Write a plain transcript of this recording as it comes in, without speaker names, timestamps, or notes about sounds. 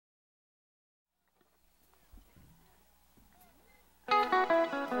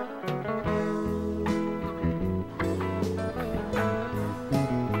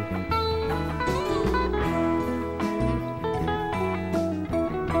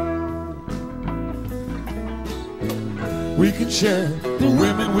We can share the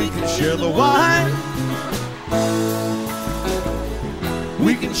women, we can share the wine.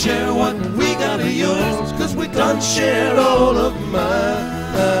 We can share what we got of yours, 'cause we done shared all of mine.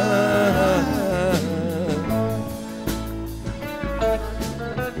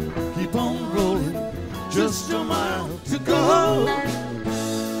 Keep on rolling, just a mile to go.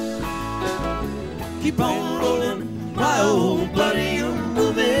 Keep on rolling, my old buddy, you're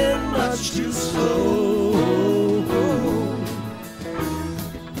moving much too slow.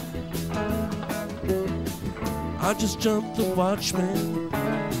 I just jumped the watchman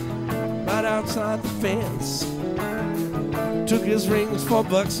right outside the fence. Took his rings for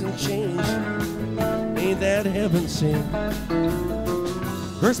bucks and change. Ain't that heaven sent?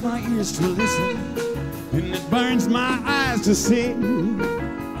 Hurts my ears to listen, and it burns my eyes to see.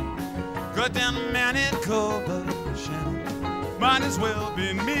 Cut down the man in Culver, Shannon, might as well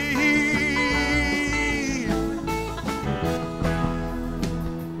be me.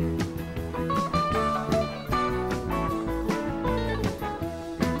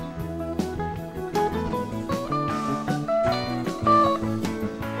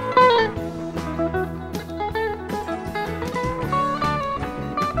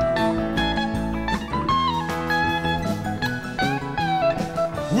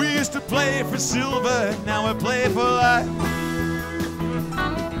 Play for silver, now we play for life.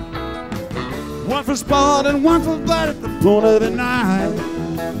 One for sport and one for blood at the point of the knife.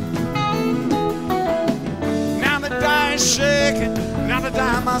 Now the die is shaking, now the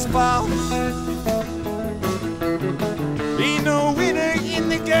die must fall. Ain't no winner in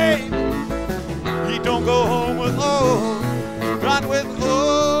the game. He don't go home with all, not with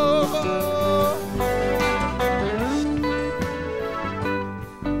all.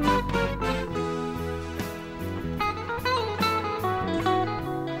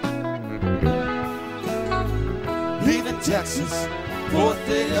 Texas, 4th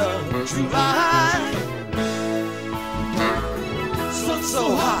day of July. Sun so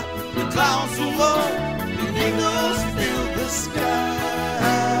hot, the clouds so low, the eagles fill the sky.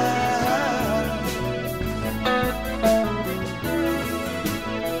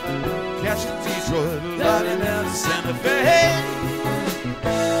 Catching Detroit, lighting out Santa Fe.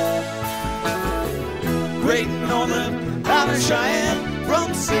 Waiting on them out of Cheyenne,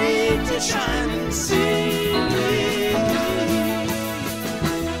 from sea to shining sea.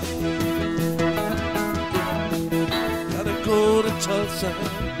 Go to Tulsa,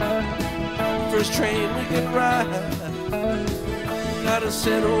 first train we can ride. Gotta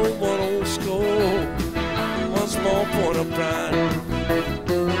settle one old score, one small point of pride.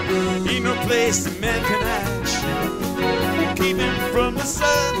 Ain't no place that men can hide, keep him from the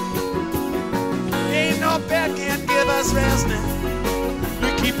sun. Ain't no bed can give us rest now, to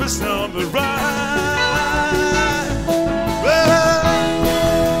keep us on the run.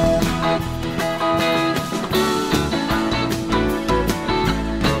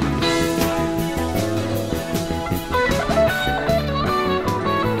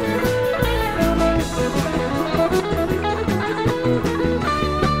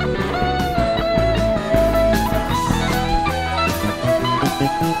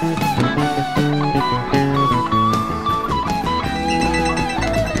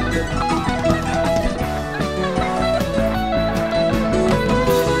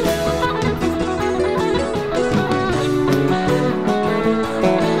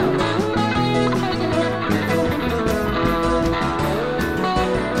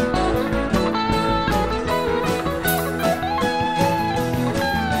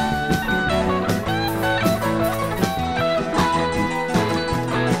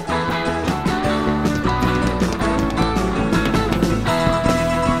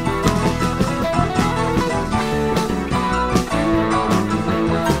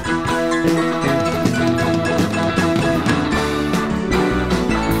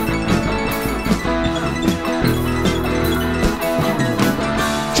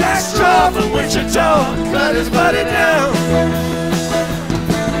 From Wichita, cut his body down.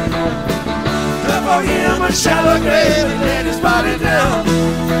 Dug for him a shallow grave and laid his body down.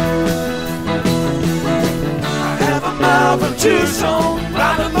 Half a mile from Tucson,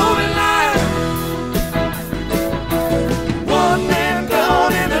 round the moving line. One man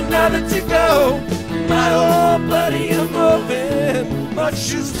gone and another to go. My old buddy, I'm moving much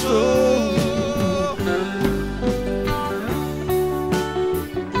too slow.